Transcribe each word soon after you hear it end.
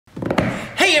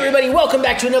Hey everybody, welcome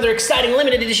back to another exciting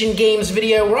limited edition games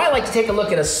video where I like to take a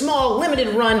look at a small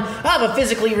limited run of a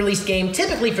physically released game,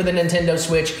 typically for the Nintendo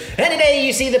Switch. And today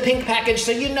you see the pink package,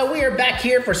 so you know we are back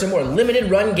here for some more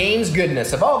limited run games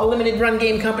goodness. Of all the limited run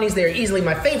game companies, they are easily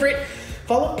my favorite.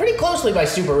 Followed pretty closely by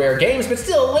Super Rare Games, but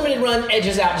still limited run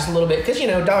edges out just a little bit because, you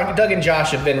know, Doug and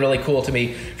Josh have been really cool to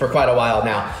me for quite a while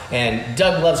now, and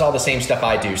Doug loves all the same stuff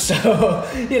I do, so,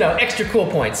 you know, extra cool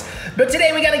points. But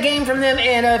today we got a game from them,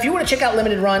 and if you want to check out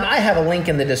limited run, I have a link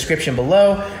in the description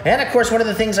below. And of course, one of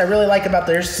the things I really like about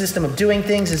their system of doing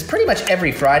things is pretty much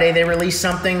every Friday they release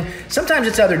something. Sometimes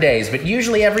it's other days, but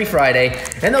usually every Friday,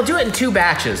 and they'll do it in two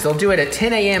batches. They'll do it at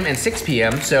 10 a.m. and 6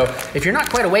 p.m., so if you're not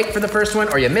quite awake for the first one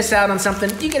or you miss out on something,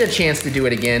 you get a chance to do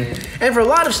it again. And for a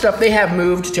lot of stuff, they have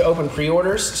moved to open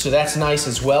pre-orders, so that's nice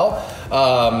as well.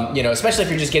 You know, especially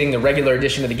if you're just getting the regular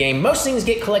edition of the game. Most things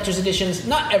get collector's editions.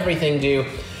 Not everything do.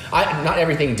 Not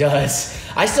everything does.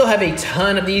 I still have a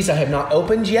ton of these I have not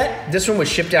opened yet. This one was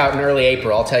shipped out in early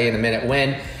April. I'll tell you in a minute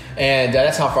when. And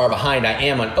that's how far behind I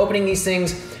am on opening these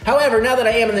things. However, now that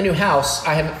I am in the new house,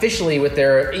 I have officially, with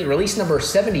their release number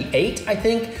 78, I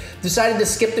think, decided to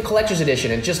skip the collector's edition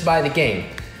and just buy the game.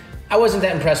 I wasn't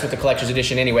that impressed with the collector's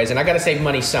edition anyways, and I gotta save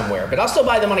money somewhere. But I'll still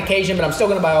buy them on occasion, but I'm still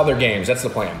gonna buy all their games. That's the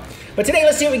plan. But today,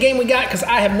 let's see what game we got, because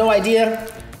I have no idea.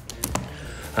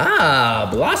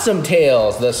 Blossom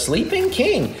Tales, the Sleeping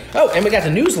King. Oh, and we got the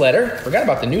newsletter. Forgot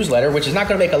about the newsletter, which is not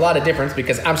gonna make a lot of difference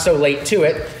because I'm so late to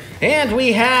it. And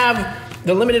we have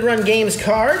the limited run games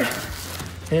card.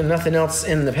 And nothing else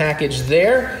in the package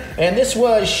there. And this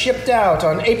was shipped out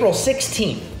on April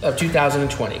 16th of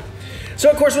 2020. So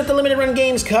of course with the limited run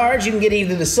games cards, you can get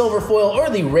either the silver foil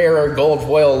or the rarer gold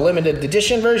foil limited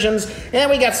edition versions, and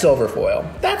we got silver foil.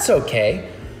 That's okay.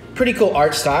 Pretty cool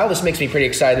art style. This makes me pretty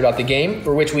excited about the game,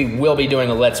 for which we will be doing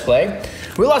a Let's Play.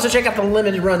 We'll also check out the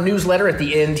limited run newsletter at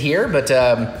the end here, but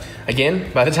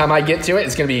again, by the time I get to it,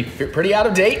 it's gonna be pretty out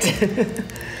of date.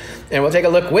 And we'll take a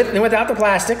look with and without the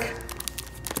plastic.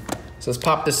 So let's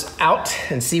pop this out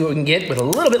and see what we can get with a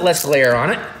little bit less glare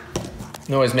on it.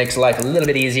 It always makes life a little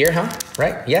bit easier, huh?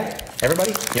 Right? Yeah?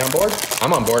 Everybody? You on board?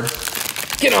 I'm on board.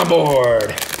 Get on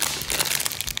board!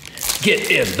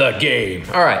 Get in the game.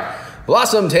 All right.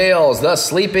 Blossom Tales, the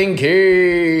Sleeping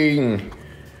King.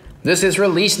 This is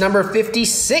release number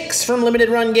 56 from Limited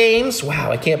Run Games.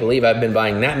 Wow, I can't believe I've been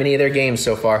buying that many of their games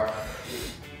so far.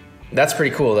 That's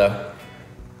pretty cool, though.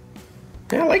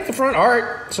 Yeah, I like the front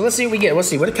art. So let's see what we get. Let's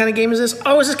see, what kind of game is this?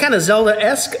 Oh, is this kind of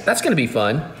Zelda-esque? That's gonna be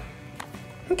fun.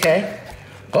 Okay.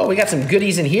 Oh, we got some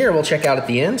goodies in here we'll check out at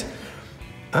the end.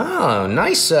 Oh,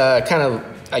 nice kind of,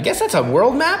 I guess that's a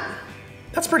world map?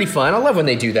 That's pretty fun. I love when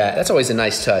they do that. That's always a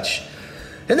nice touch.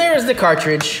 And there's the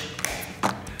cartridge.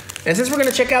 And since we're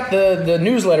gonna check out the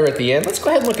newsletter at the end, let's go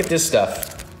ahead and look at this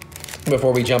stuff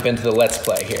before we jump into the Let's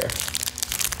Play here.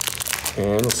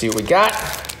 And let's see what we got.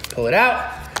 Pull it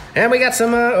out. And we got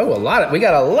some, we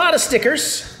got a lot of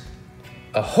stickers.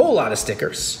 A whole lot of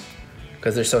stickers.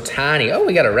 Because they're so tiny. Oh,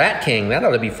 we got a Rat King. That ought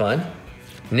to be fun.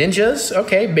 Ninjas.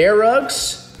 Okay, bear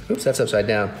rugs. Oops, that's upside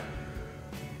down.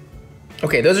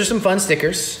 Okay, those are some fun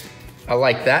stickers. I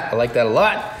like that. I like that a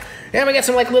lot. And we got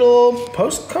some like little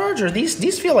postcards, or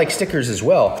these feel like stickers as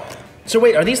well. So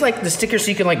wait, are these like the stickers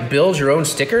so you can like build your own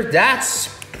sticker? That's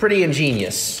pretty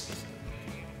ingenious.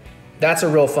 That's a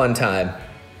real fun time.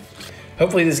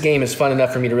 Hopefully this game is fun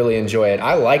enough for me to really enjoy it.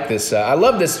 I like this. I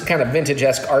love this kind of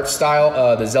vintage-esque art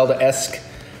style, the Zelda-esque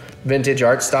vintage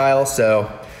art style,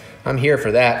 so I'm here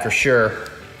for that for sure.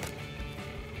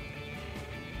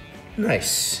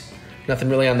 Nice. Nothing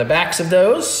really on the backs of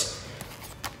those.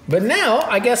 But now,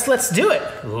 I guess let's do it.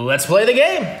 Let's play the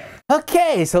game.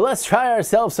 Okay, so let's try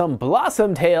ourselves some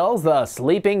Blossom Tales, the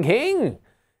Sleeping King.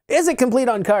 Is it complete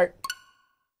on cart?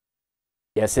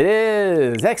 Yes, it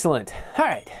is. Excellent. All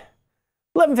right.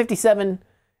 11:57.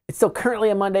 It's still currently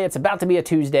a Monday. It's about to be a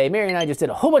Tuesday. Mary and I just did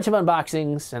a whole bunch of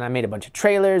unboxings, and I made a bunch of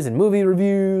trailers and movie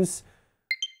reviews.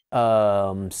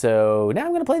 So now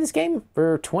I'm gonna play this game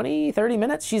for 20, 30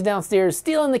 minutes. She's downstairs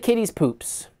stealing the kitty's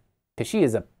poops, because she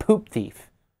is a poop thief.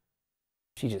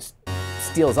 She just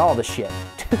steals all the shit.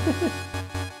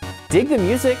 Dig the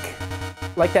music,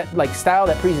 like that, like style,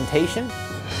 that presentation.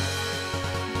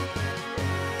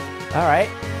 All right,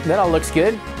 that all looks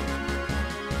good.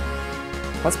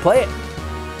 Let's play it.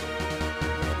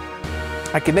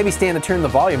 I could maybe stand to turn the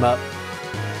volume up.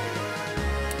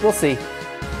 We'll see.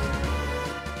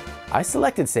 I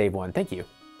selected save one, thank you.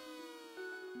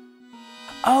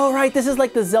 Oh, right, this is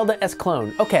like the Zelda-esque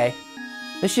clone. Okay,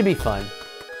 this should be fun.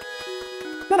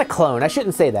 Not a clone, I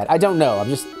shouldn't say that. I don't know, I'm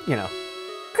just, you know.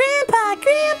 Grandpa,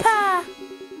 Grandpa!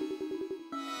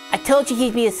 I told you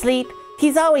he'd be asleep.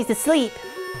 He's always asleep.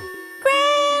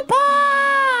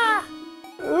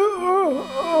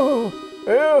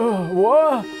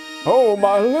 What? Oh,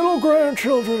 my little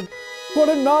grandchildren. What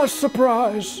a nice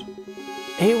surprise.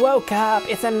 He woke up.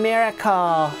 It's a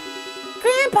miracle.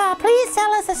 Grandpa, please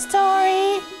tell us a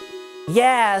story.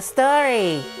 Yeah, a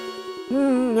story.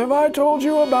 Have I told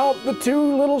you about the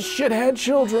two little shithead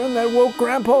children that woke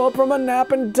Grandpa up from a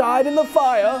nap and died in the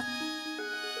fire?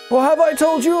 Or have I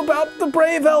told you about the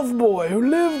brave elf boy who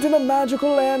lived in a magical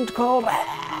land called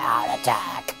Heart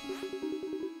Attack?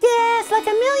 Yes, like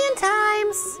a million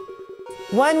times.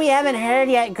 One we haven't heard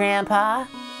yet, Grandpa.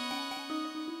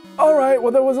 All right,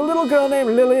 well, there was a little girl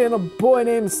named Lily and a boy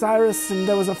named Cyrus, and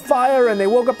there was a fire, and they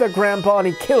woke up their grandpa, and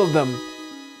he killed them.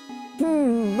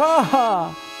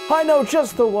 I know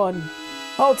just the one.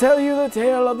 I'll tell you the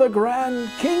tale of the grand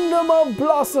kingdom of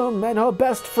Blossom and her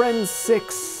best friend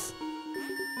Six,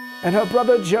 and her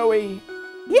brother Joey.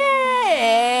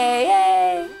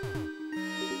 Yay!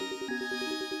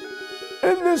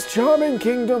 In this charming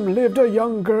kingdom lived a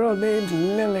young girl named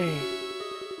Lily.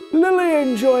 Lily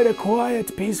enjoyed a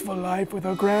quiet, peaceful life with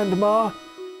her grandma.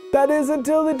 That is,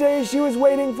 until the day she was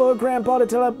waiting for her grandpa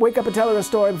to wake up and tell her a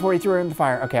story before he threw her in the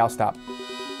fire. Okay, I'll stop.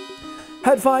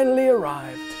 Had finally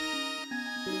arrived.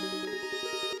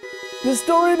 The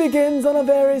story begins on a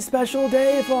very special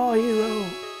day for our hero.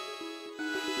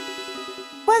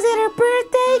 Was it her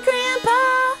birthday,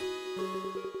 Grandpa?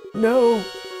 No,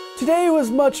 today was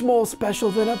much more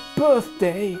special than a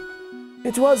birthday.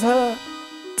 It was her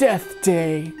death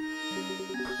day.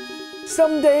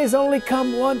 Some days only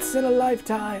come once in a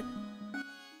lifetime.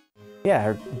 Yeah,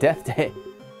 her death day.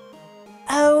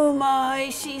 Oh my,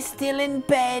 she's still in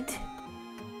bed.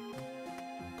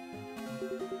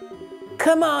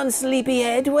 Come on,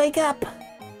 sleepyhead, wake up.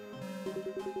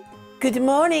 Good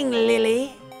morning,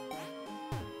 Lily.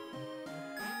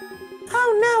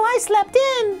 Oh no, I slept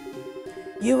in.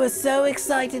 You were so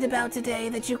excited about today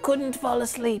that you couldn't fall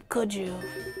asleep, could you?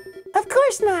 Of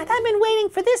course not. I've been waiting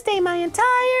for this day my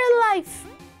entire life.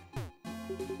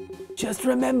 Just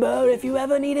remember, if you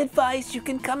ever need advice, you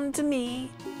can come to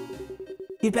me.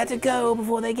 You'd better go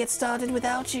before they get started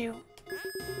without you. Love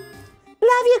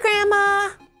you, Grandma.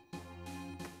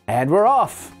 And we're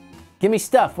off. Give me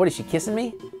stuff. What, is she kissing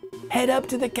me? Head up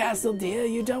to the castle, dear.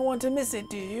 You don't want to miss it,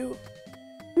 do you?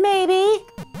 Maybe.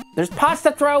 There's pots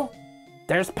to throw.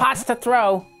 There's pots to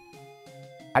throw.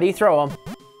 How do you throw them?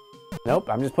 Nope,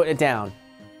 I'm just putting it down.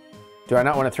 Do I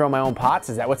not want to throw my own pots?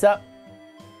 Is that what's up?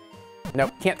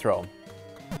 Nope, can't throw them.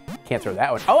 Can't throw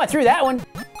that one. Oh, I threw that one.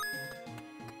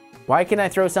 Why can I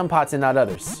throw some pots and not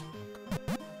others?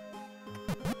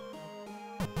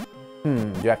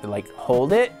 Do you have to like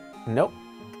hold it? Nope.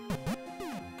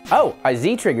 Oh, I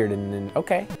Z-triggered and then,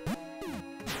 okay.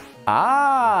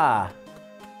 Ah.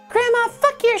 Grandma,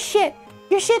 fuck your shit.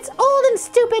 Your shit's old and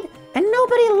stupid and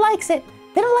nobody likes it.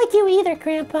 They don't like you either,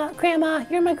 Grandma,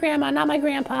 you're my grandma, not my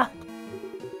grandpa.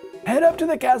 Head up to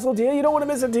the castle, dear. You don't want to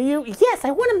miss it, do you? Yes,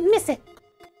 I want to miss it.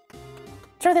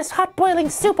 Throw this hot boiling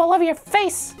soup all over your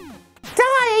face.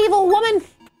 Die, evil woman.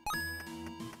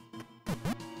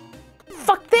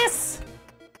 Fuck this.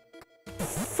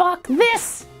 Fuck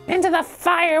this. Into the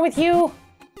fire with you.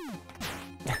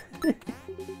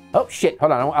 Oh, shit.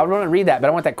 Hold on. I want to read that, but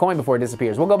I want that coin before it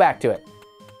disappears. We'll go back to it.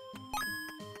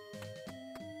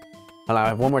 Hold on, I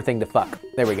have one more thing to fuck.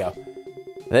 There we go.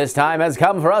 This time has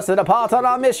come for us to depart on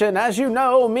our mission. As you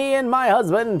know, me and my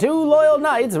husband, two loyal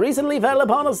knights, recently fell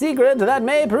upon a secret that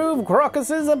may prove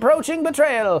Crocus's approaching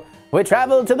betrayal. We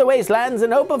traveled to the wastelands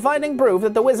in hope of finding proof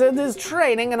that the wizard is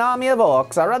training an army of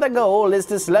orcs. Our other goal is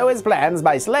to slow his plans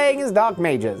by slaying his dark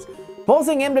mages,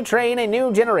 forcing him to train a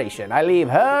new generation. I leave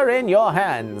her in your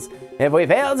hands. If we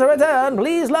fail to return,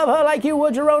 please love her like you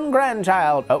would your own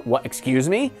grandchild. Oh, what? Excuse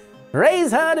me?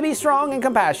 Raise her to be strong and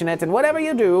compassionate, and whatever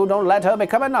you do, don't let her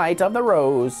become a knight of the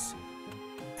rose.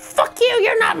 Fuck you,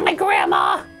 you're not my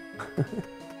grandma.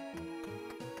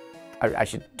 I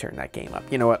should turn that game up.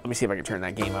 You know what? Let me see if I can turn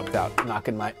that game up without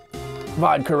knocking my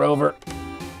vodka over.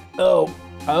 Oh,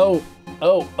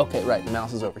 okay, right, the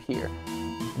mouse is over here.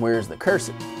 Where's the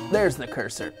cursor? There's the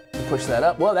cursor. Push that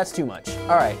up. Well, that's too much.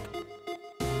 All right.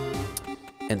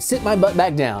 And sit my butt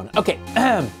back down. Okay.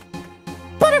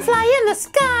 Butterfly in the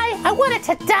sky. I want it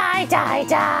to die, die,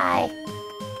 die.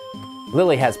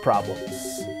 Lily has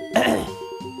problems.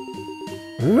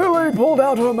 Lily pulled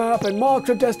out her map and marked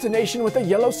her destination with a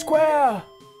yellow square.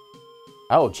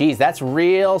 Oh, geez, that's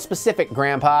real specific,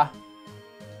 Grandpa.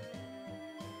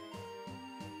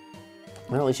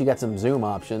 Well, at least you got some zoom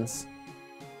options.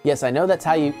 Yes, I know that's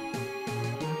how you...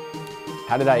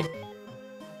 How did I...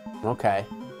 Okay.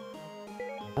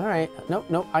 All right.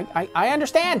 No, I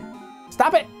understand.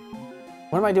 Stop it.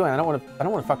 What am I doing? I don't want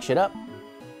to fuck shit up.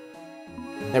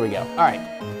 There we go. All right.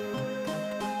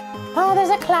 Oh, there's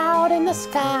a cloud in the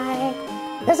sky.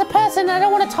 There's a person, I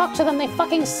don't want to talk to them. They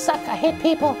fucking suck. I hate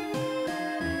people.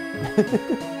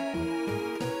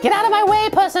 Get out of my way,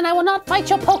 person. I will not fight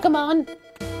your Pokemon.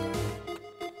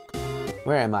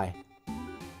 Where am I?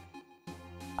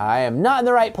 I am not in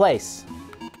the right place.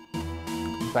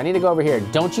 So I need to go over here.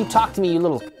 Don't you talk to me, you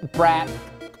little brat.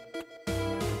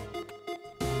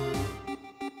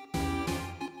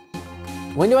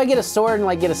 When do I get a sword and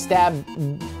like get to stab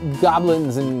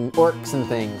goblins and orcs and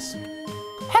things?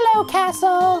 Hello,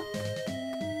 castle.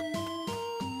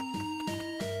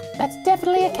 That's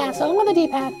definitely a castle with a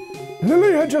D-pad.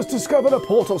 Lily had just discovered a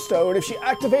portal stone. If she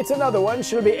activates another one,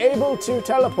 she'll be able to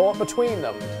teleport between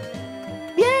them.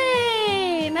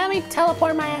 Yay! Let me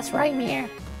teleport my ass right in here.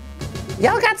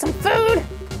 Y'all got some food?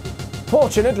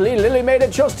 Fortunately, Lily made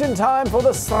it just in time for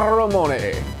the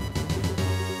ceremony.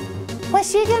 Was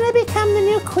she gonna become the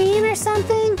new queen or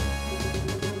something?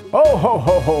 Oh, ho,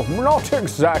 ho, ho, not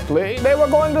exactly. They were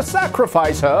going to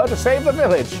sacrifice her to save the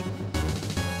village.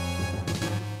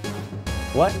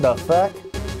 What the fuck?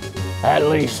 At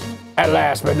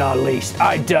last but not least,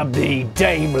 I dub thee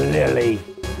Dame Lily.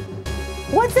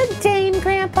 What's a Dame,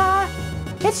 Grandpa?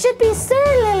 It should be Sir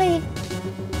Lily.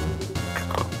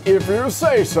 If you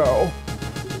say so.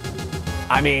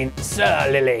 I mean, Sir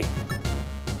Lily.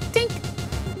 Tink.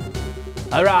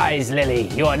 Arise, Lily.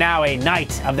 You are now a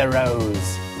Knight of the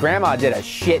Rose. Grandma did a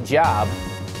shit job.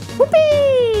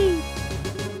 Whoopee!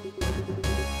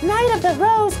 Knight of the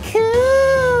Rose,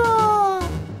 cool!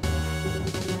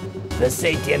 The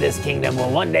safety of this kingdom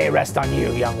will one day rest on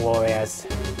you, young warriors.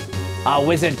 Our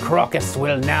wizard Crocus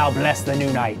will now bless the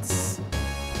new knights.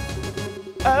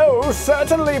 Oh,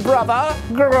 certainly, brother.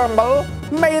 Grumble.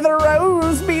 May the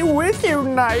rose be with you,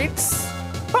 knights.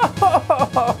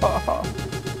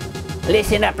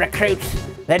 Listen up, recruits.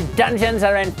 The dungeons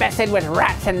are infested with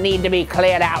rats and need to be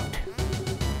cleared out.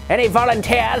 Any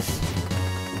volunteers?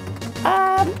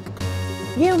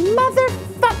 You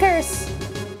motherfuckers!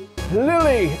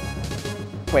 Lily.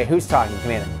 Wait, who's talking,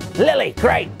 Commander? Lily,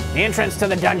 great. The entrance to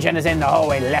the dungeon is in the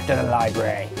hallway left of the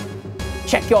library.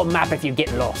 Check your map if you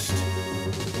get lost.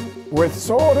 With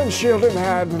sword and shield in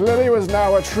hand, Lily was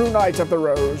now a true Knight of the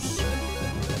Rose.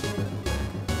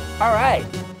 All right.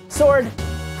 Sword.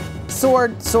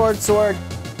 Sword, sword, sword.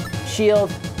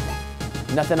 Shield.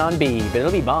 Nothing on B, but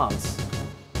it'll be bombs.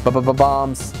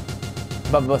 Bombs.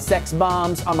 Sex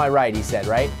bombs on my right, he said,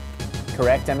 right?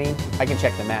 Correct, I mean? I can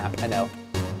check the map, I know.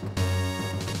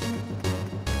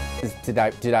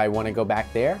 Did I want to go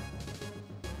back there?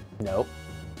 Nope.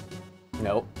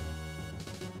 Nope.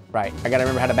 Right, I gotta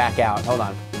remember how to back out. Hold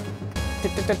on.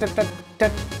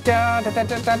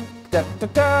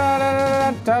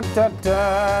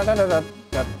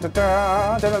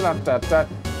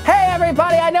 Hey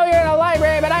everybody, I know you're in a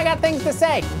library, but I got things to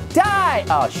say. Die!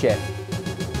 Oh shit.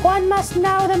 One must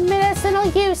know the medicinal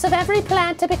use of every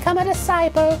plant to become a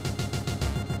disciple.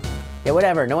 Yeah,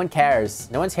 whatever, no one cares.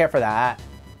 No one's here for that.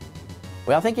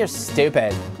 We all think you're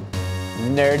stupid.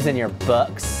 Nerds in your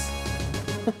books.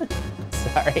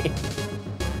 Sorry.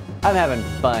 I'm having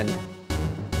fun.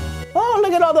 Oh,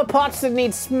 look at all the pots that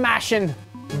need smashing,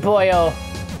 boyo.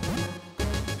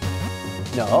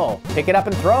 No, pick it up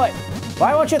and throw it.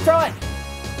 Why won't you throw it?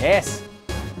 Yes.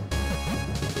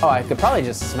 Oh, I could probably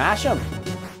just smash them.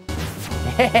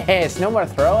 Yes, no more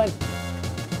throwing.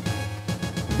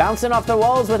 Bouncing off the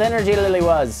walls with energy, Lily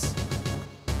was.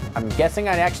 I'm guessing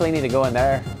I actually need to go in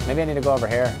there. Maybe I need to go over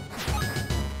here.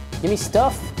 Give me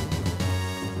stuff.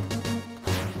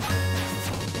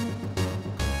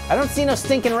 I don't see no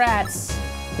stinking rats.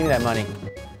 Give me that money.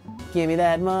 Give me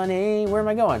that money. Where am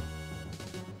I going?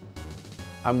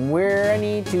 I'm where I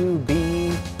need to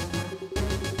be.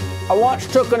 I once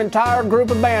took an entire group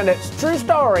of bandits. True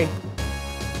story.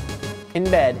 In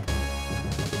bed.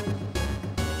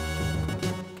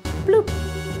 Bloop.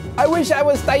 I wish I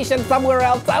was stationed somewhere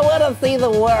else. I want to see the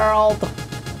world.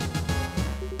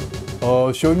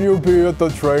 Shouldn't you be at the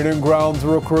training grounds,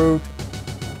 recruit?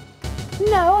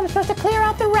 No, I'm supposed to clear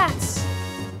out the rats.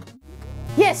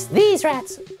 Yes, these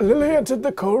rats. Lily entered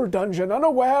the cold dungeon,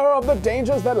 unaware of the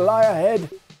dangers that lie ahead.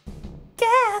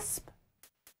 Gasp.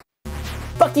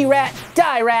 Fuck you, rat.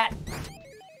 Die, rat.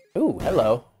 Ooh,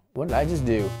 hello. What did I just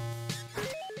do?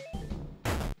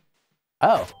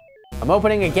 Oh, I'm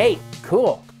opening a gate.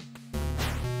 Cool.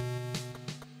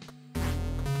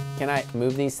 Can I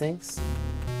move these things?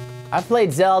 I've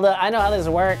played Zelda. I know how this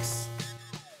works.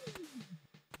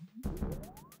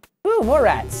 Ooh, more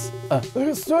rats.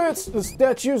 The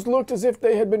statues looked as if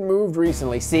they had been moved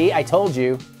recently. See, I told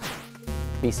you.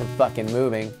 Be some fucking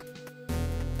moving.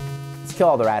 Let's kill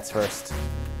all the rats first.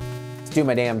 do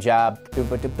my damn job.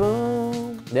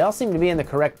 Boom. They all seem to be in the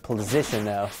correct position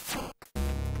though.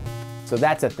 So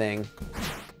that's a thing.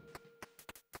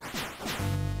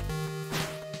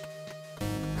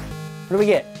 What do we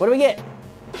get? What do we get?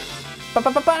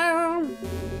 Ba-ba-ba-bam!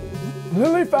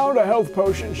 Lily found a health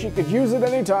potion. She could use it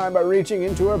any time by reaching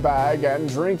into her bag and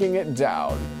drinking it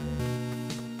down.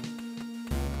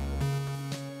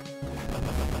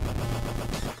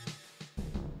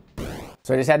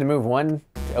 So I just had to move one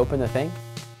to open the thing?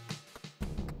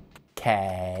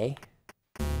 Okay.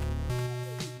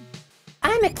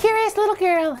 I'm a curious little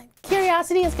girl.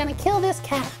 Curiosity is gonna kill this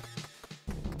cat.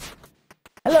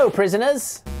 Hello,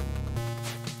 prisoners.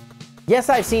 Yes,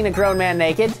 I've seen a grown man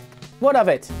naked. What of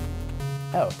it?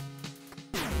 Oh.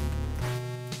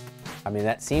 I mean,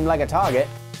 that seemed like a target.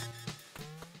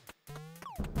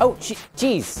 Oh,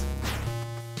 jeez.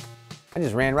 I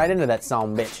just ran right into that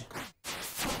son bitch.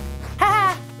 Ha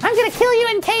ha! I'm gonna kill you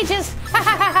in cages! Ha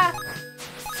ha ha ha!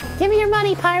 Give me your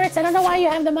money, pirates. I don't know why you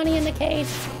have the money in the cage.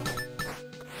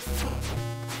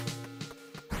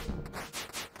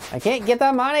 I can't get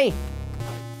that money.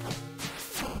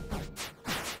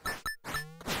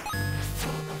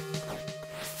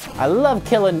 I love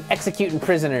killing, executing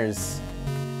prisoners.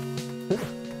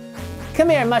 Come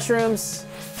here, mushrooms.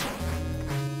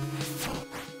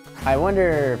 I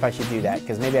wonder if I should do that,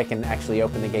 because maybe I can actually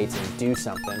open the gates and do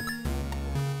something.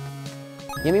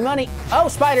 Give me money. Oh,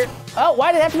 spider. Oh,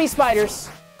 why did it have to be spiders?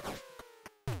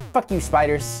 Fuck you,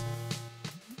 spiders.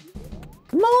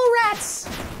 Mole rats!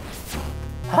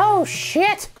 Oh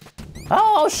shit!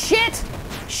 Oh shit!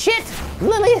 Shit!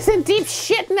 Lily is in deep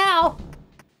shit now!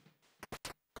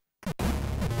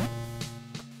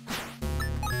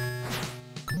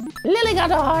 Lily got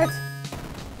a heart!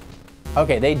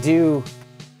 Okay, they do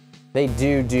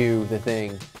the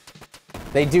thing.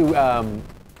 They do,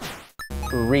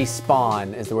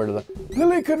 respawn is the word of the...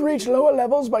 Lily could reach lower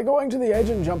levels by going to the edge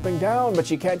and jumping down, but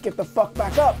she can't get the fuck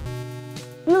back up.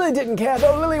 Lily didn't care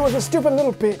though. Lily was a stupid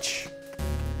little bitch.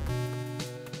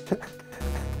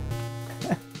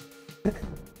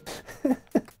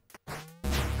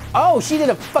 Oh, she did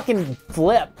a fucking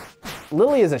flip.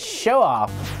 Lily is a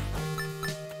show-off.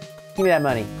 Give me that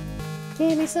money.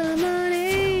 Give me some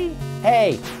money!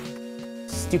 Hey,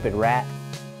 stupid rat.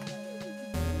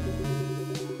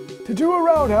 To do a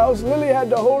roundhouse, Lily had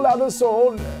to hold out her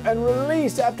sword and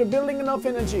release after building enough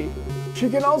energy. She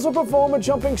can also perform a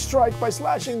jumping strike by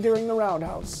slashing during the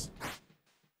roundhouse.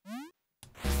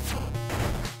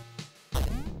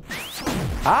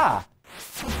 Ah,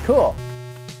 cool.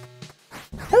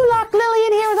 Who locked Lily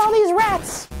in here with all these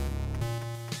rats?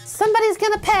 Somebody's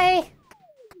gonna pay.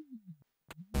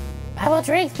 I will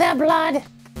drink their blood.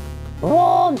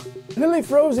 Warm. Lily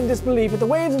froze in disbelief as the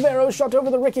waves of arrows shot over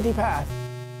the rickety path.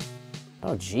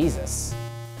 Oh, Jesus.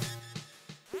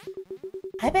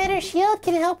 I bet her shield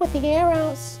can help with the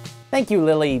arrows. Thank you,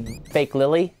 Lily, fake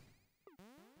Lily.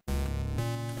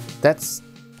 That's...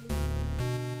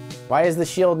 Why is the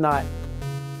shield not...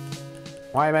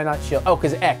 Why am I not shield? Oh,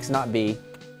 because X, not B.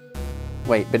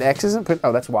 Wait, but X isn't put...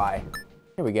 Oh, that's Y.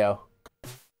 Here we go.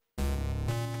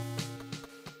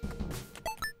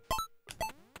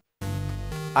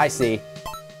 I see.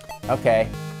 Okay.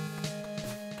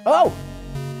 Oh!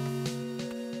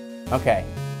 Okay.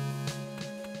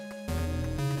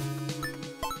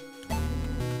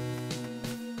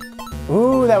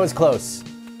 Ooh, that was close.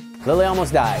 Lily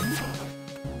almost died.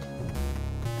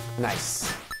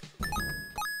 Nice.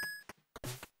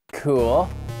 Cool.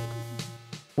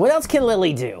 What else can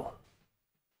Lily do?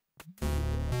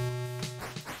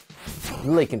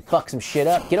 Lily can fuck some shit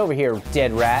up. Get over here,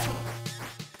 dead rat.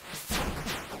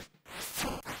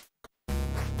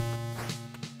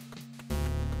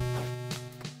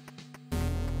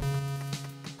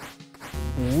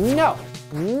 No!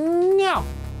 No!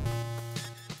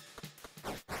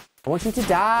 I want you to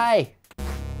die!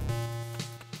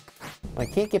 I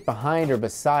can't get behind or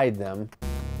beside them.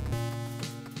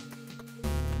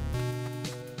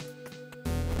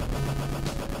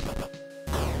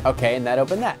 Okay, and that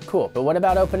opened that. Cool. But what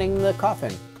about opening the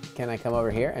coffin? Can I come over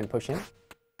here and push in?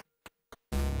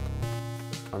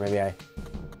 Or maybe I...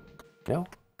 No?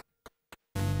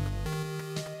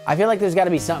 I feel like there's got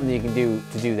to be something you can do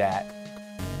to do that.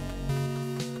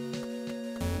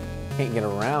 Can't get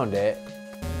around it.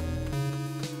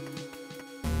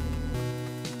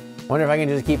 Wonder if I can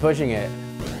just keep pushing it.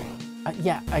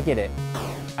 Yeah, I get it.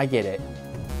 I get it.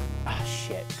 Ah,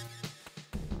 shit.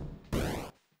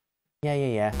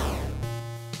 Yeah.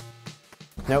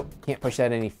 Nope, can't push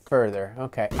that any further.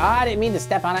 Okay. Ah, I didn't mean to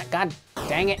step on it. God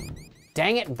dang it.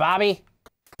 Dang it, Bobby.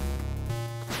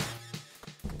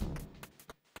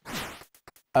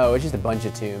 Oh, it's just a bunch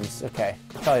of tombs. Okay,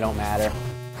 probably don't matter.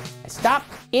 Stop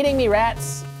eating me,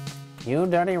 rats. You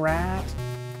dirty rat.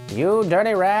 You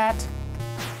dirty rat.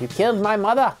 You killed my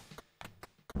mother.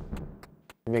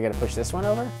 Maybe I gotta push this one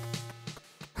over?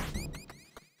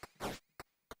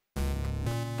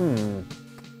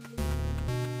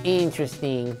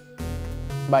 Interesting,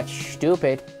 but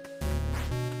stupid.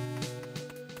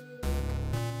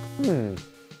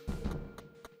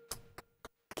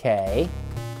 Okay.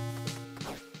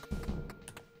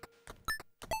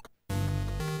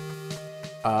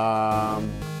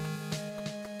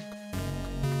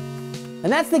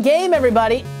 And that's the game,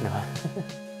 everybody. No.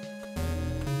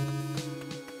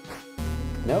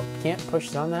 Nope, can't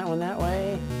push on that one that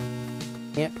way.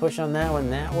 Can't push on that one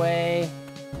that way.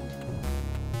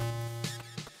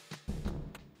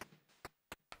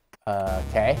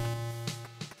 Okay.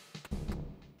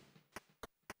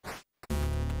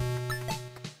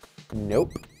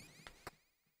 Nope.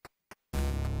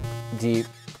 Deep.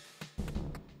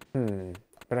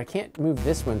 But I can't move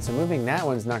this one, so moving that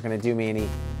one's not gonna do me any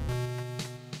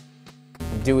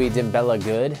Dewey Dimbella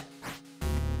good.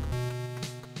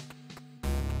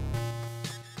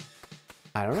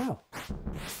 I don't know.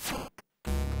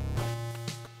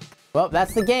 Well,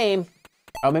 that's the game.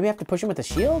 Oh, maybe I have to push him with the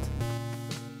shield?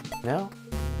 No?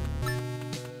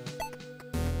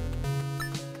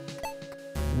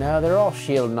 No, they're all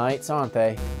shield knights, aren't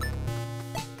they?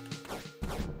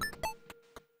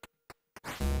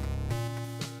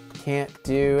 Can't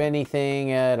do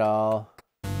anything at all.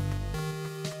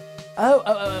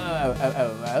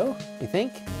 Oh, you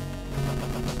think?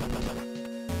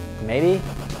 Maybe?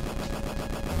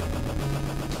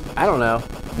 I don't know.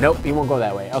 Nope, he won't go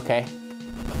that way. Okay.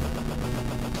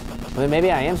 Well, then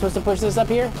maybe I am supposed to push this up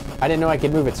here? I didn't know I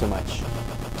could move it so much.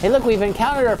 Hey, look, we've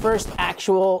encountered our first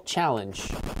actual challenge.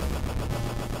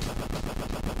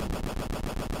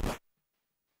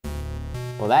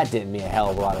 Well, that did me a hell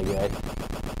of a lot of good.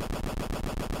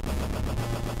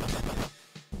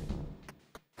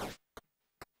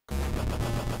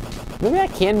 Maybe I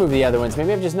can move the other ones.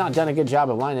 Maybe I've just not done a good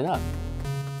job of lining up.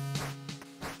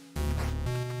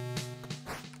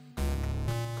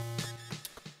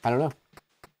 I don't know.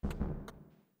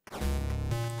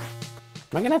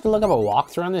 Am I gonna have to look up a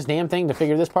walkthrough on this damn thing to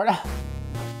figure this part out?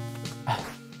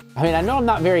 I mean, I know I'm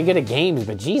not very good at games,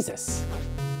 but Jesus.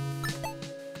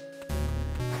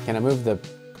 Can I move the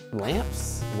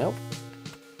lamps? Nope.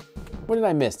 What did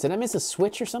I miss? Did I miss a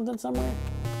switch or something somewhere?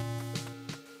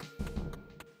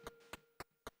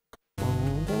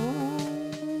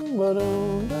 I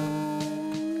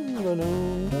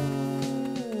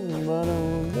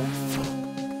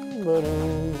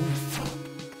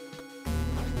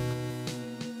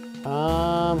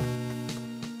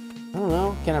don't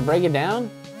know. Can I break it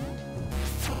down?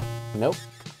 Nope.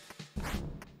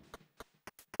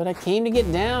 But I came to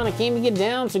get down. I came to get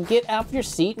down, so get off your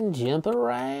seat and jump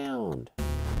around.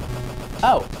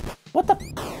 Oh, what the?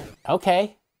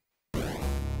 Okay.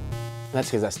 That's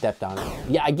because I stepped on it.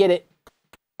 Yeah, I get it.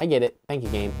 I get it. Thank you,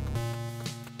 game.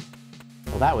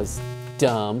 Well, that was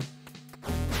dumb.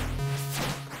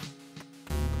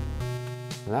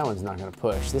 That one's not gonna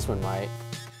push. This one might.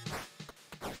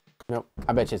 Nope.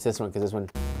 I bet you it's this one because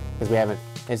we haven't.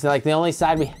 It's like the only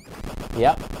side we.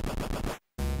 Yep.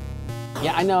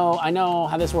 Yeah, I know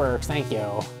how this works. Thank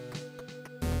you.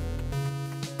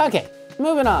 Okay,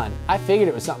 moving on. I figured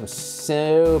it was something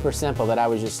super simple that I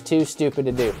was just too stupid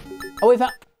to do. Oh, we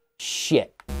found.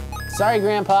 Shit. Sorry,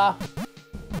 Grandpa.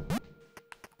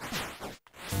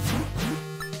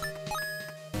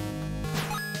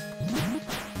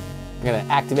 I'm gonna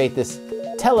activate this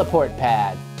teleport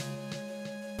pad.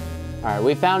 All right,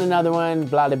 we found another one,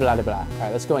 blah, blah, blah, blah. All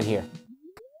right, let's go in here.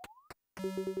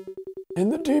 In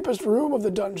the deepest room of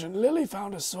the dungeon, Lily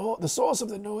found the source of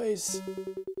the noise.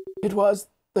 It was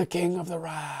the king of the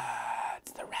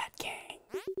rats, the Rat King.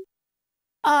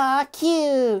 Aw,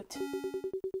 cute.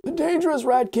 The dangerous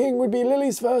Rat King would be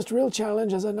Lily's first real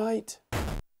challenge as a knight.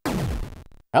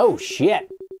 Oh, shit.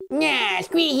 Nah,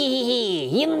 squee-hee-hee-hee.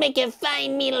 You'll make a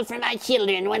fine meal for my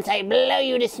children once I blow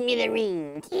you to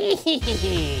smithereens.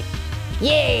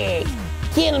 Yeah,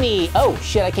 kill me. Oh,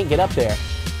 shit, I can't get up there.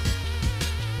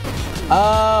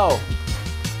 Oh.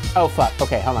 Oh, fuck.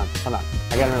 Okay, hold on. I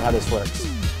gotta remember how this works.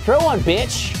 Throw one,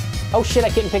 bitch. Oh, shit, I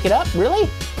couldn't pick it up? Really?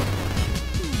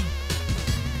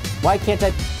 Why can't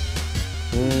I?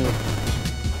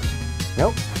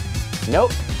 Nope.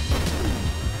 Nope.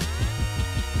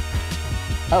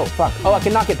 Oh, fuck. Oh, I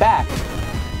can knock it back.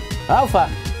 Oh,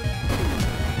 fuck.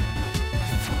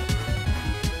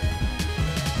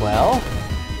 Well.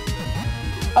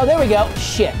 Oh, there we go.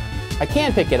 Shit. I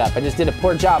can pick it up. I just did a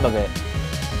poor job of it.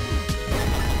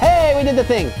 we did the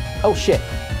thing. Oh shit,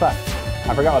 fuck.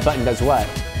 I forgot what button does what.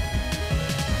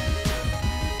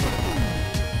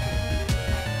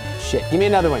 Shit, give me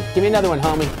another one. Give me another one,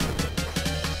 homie.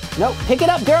 Nope, pick it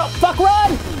up, girl. Fuck,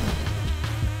 run!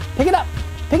 Pick it up.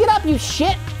 Pick it up, you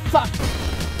shit. Fuck.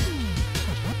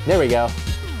 There we go.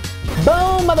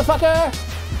 Boom, motherfucker!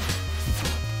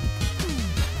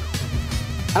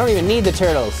 I don't even need the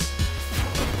turtles.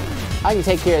 I can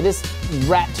take care of this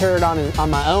rat turd on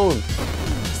my own.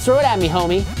 Throw it at me,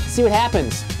 homie. See what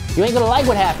happens. You ain't gonna like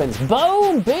what happens.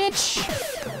 Boom, bitch!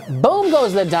 Boom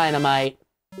goes the dynamite.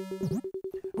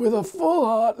 With a full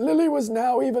heart, Lily was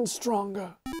now even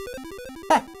stronger.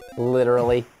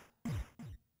 Literally.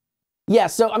 Yeah,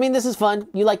 so, I mean, this is fun.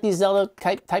 You like these Zelda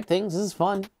type things? This is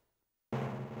fun.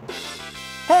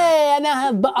 Hey, I now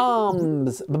have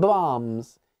bombs.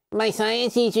 Bombs. My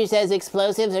science teacher says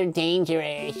explosives are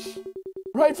dangerous.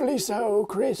 Rightfully so,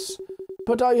 Chris.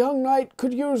 But our young knight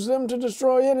could use them to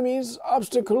destroy enemies,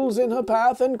 obstacles in her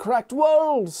path, and cracked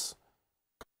walls.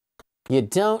 You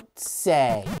don't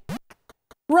say.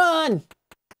 Run!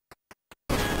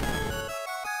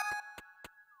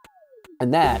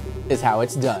 And that is how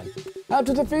it's done.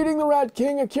 After defeating the Rat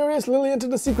King, a curious Lily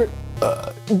entered a secret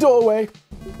doorway.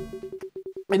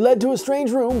 It led to a strange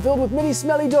room filled with many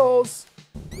smelly doors.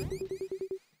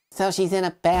 So she's in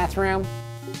a bathroom?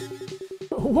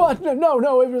 What?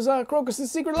 No, it was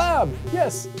Crocus's secret lab.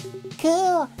 Yes.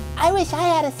 Cool. I wish I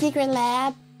had a secret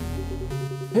lab.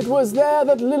 It was there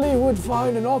that Lily would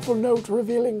find an awful note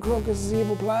revealing Crocus's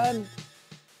evil plan.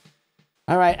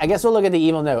 All right, I guess we'll look at the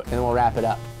evil note and we'll wrap it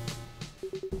up.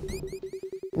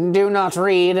 Do not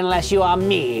read unless you are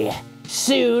me.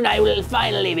 Soon I will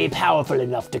finally be powerful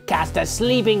enough to cast a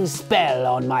sleeping spell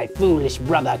on my foolish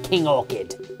brother King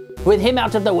Orchid. With him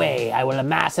out of the way, I will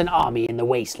amass an army in the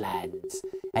wastelands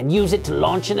and use it to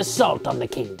launch an assault on the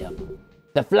kingdom.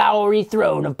 The flowery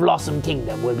throne of Blossom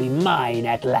Kingdom will be mine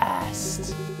at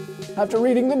last. After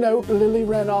reading the note, Lily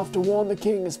ran off to warn the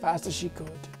king as fast as she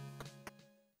could.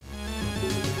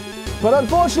 But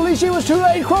unfortunately, she was too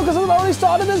late. Crocus had already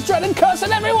started his dreaded curse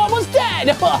and everyone was dead!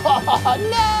 No!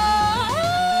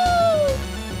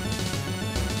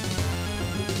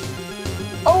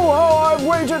 Oh, how I've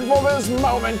waited for this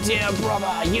moment! Dear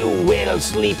brother, you will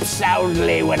sleep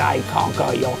soundly when I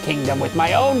conquer your kingdom with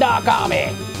my own dark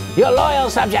army. Your loyal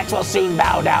subjects will soon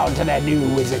bow down to their new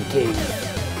Wizard King.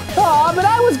 Aw, but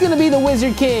I was gonna be the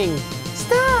Wizard King.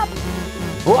 Stop!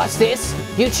 What's this?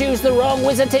 You choose the wrong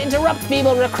wizard to interrupt,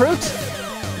 feeble recruit?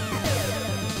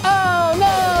 Oh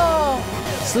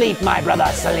no! Sleep, my brother,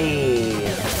 sleep.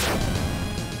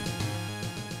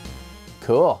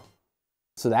 Cool.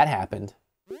 So that happened.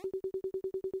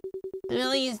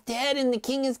 Lily is dead and the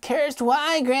king is cursed.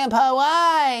 Why, Grandpa,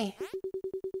 why?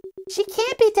 She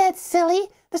can't be dead, silly.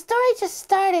 The story just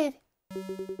started.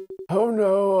 Oh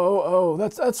no,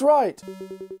 that's right.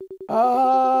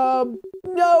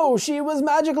 No, she was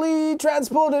magically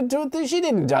transported to she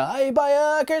didn't die.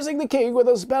 By cursing the king with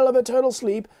a spell of eternal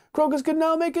sleep, Crocus could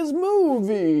now make his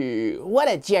movie. What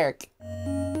a jerk.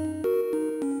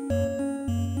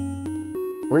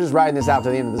 We're just riding this out to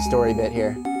the end of the story bit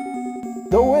here.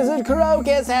 The wizard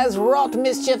Crocus has wrought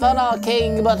mischief on our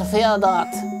king, but fear not.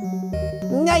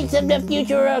 Knights of the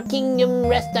future kingdom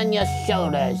rest on your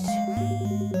shoulders.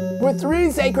 With 3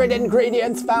 sacred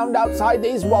ingredients found outside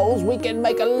these walls, we can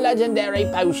make a legendary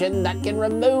potion that can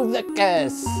remove the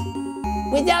curse.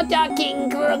 Without our king,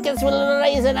 Crocus will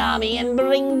raise an army and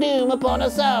bring doom upon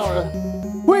us all.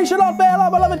 We shall not fail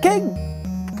our beloved king!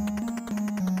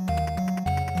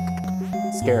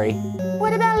 Scary.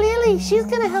 What about Lily? She's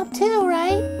gonna help too,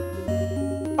 right?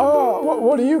 Oh,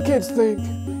 what do you kids think?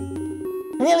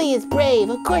 Lily is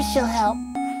brave. Of course she'll help.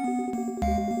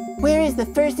 Where is the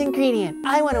first ingredient?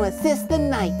 I want to assist the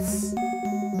knights.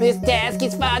 This task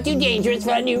is far too dangerous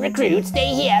for a new recruit.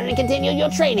 Stay here and continue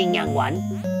your training, young one.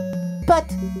 But...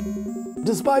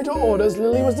 Despite her orders,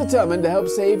 Lily was determined to help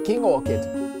save King Orchid.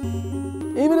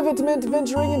 Even if it meant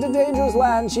venturing into dangerous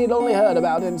lands she had only heard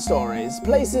about in stories,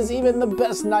 places even the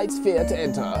best knights fear to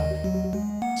enter.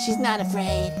 She's not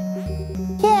afraid.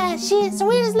 Yeah, so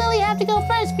where does Lily have to go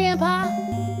first, Grandpa?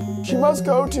 She must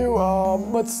go to,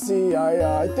 let's see,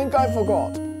 I think I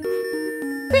forgot.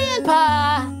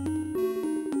 Grandpa!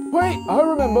 Wait, I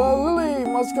remember. Lily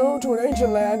must go to an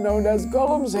ancient land known as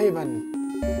Golem's Haven.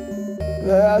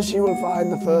 There she will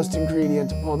find the first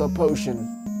ingredient for the potion,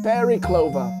 fairy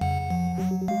clover.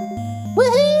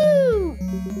 Woohoo!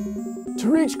 To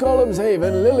reach Golem's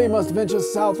Haven, Lily must venture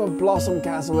south of Blossom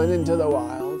Castle and into the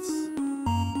wilds.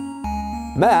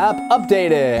 Map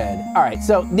updated. All right,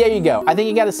 so there you go. I think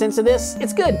you got a sense of this.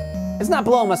 It's good. It's not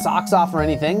blowing my socks off or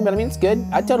anything, but I mean, it's good.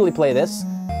 I'd totally play this.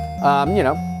 You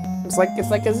know, it's kind of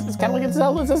like it's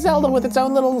a Zelda with its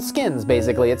own little skins,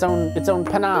 basically. Its own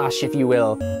panache, if you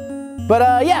will.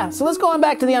 But yeah, so let's go on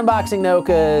back to the unboxing though,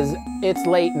 because it's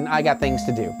late and I got things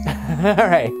to do. All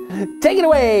right, take it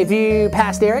away if you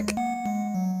passed Eric.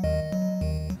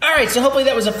 All right, so hopefully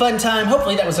that was a fun time.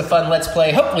 Hopefully that was a fun Let's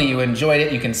Play. Hopefully you enjoyed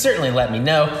it. You can certainly let me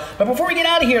know. But before we get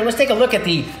out of here, let's take a look at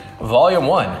the Volume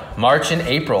 1, March and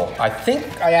April. I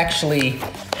think I actually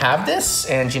have this,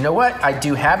 and you know what? I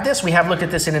do have this. We have looked at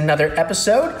this in another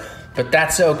episode, but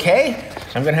that's okay.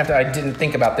 I'm gonna have to, I didn't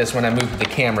think about this when I moved the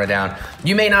camera down.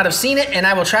 You may not have seen it, and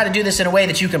I will try to do this in a way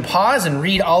that you can pause and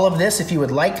read all of this if you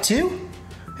would like to.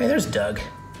 Hey, there's Doug.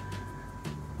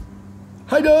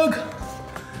 Hi, Doug.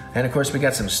 And of course, we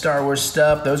got some Star Wars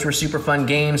stuff. Those were super fun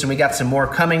games, and we got some more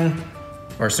coming,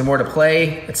 or some more to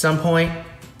play at some point.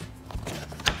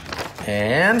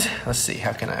 And let's see,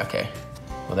 how can I, okay.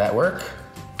 Will that work?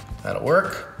 That'll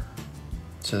work.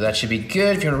 So that should be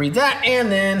good if you wanna read that,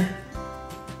 and then,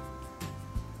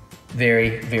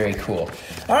 very, very cool.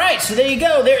 All right, so there you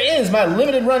go. There is my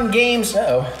limited run games,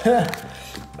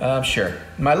 sure.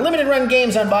 My limited run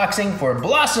games unboxing for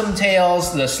Blossom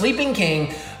Tales, The Sleeping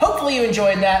King. Hopefully you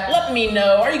enjoyed that. Let me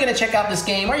know. Are you gonna check out this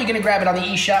game? Are you gonna grab it on the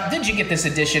eShop? Did you get this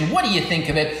edition? What do you think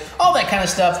of it? All that kind of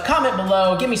stuff. Comment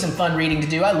below. Give me some fun reading to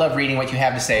do. I love reading what you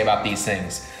have to say about these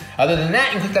things. Other than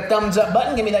that, you can click that thumbs up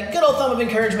button. Give me that good old thumb of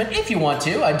encouragement if you want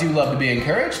to. I do love to be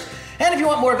encouraged. And if you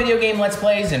want more video game Let's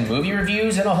Plays and movie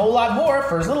reviews and a whole lot more,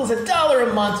 for as little as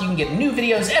 $1 a month, you can get new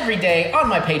videos every day on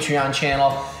my Patreon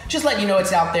channel. Just let you know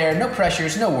it's out there, no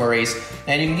pressures, no worries.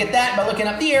 And you can get that by looking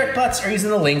up TheEricButts or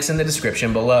using the links in the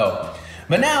description below.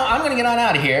 But now I'm gonna get on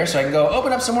out of here so I can go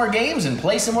open up some more games and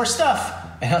play some more stuff.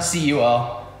 And I'll see you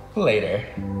all later.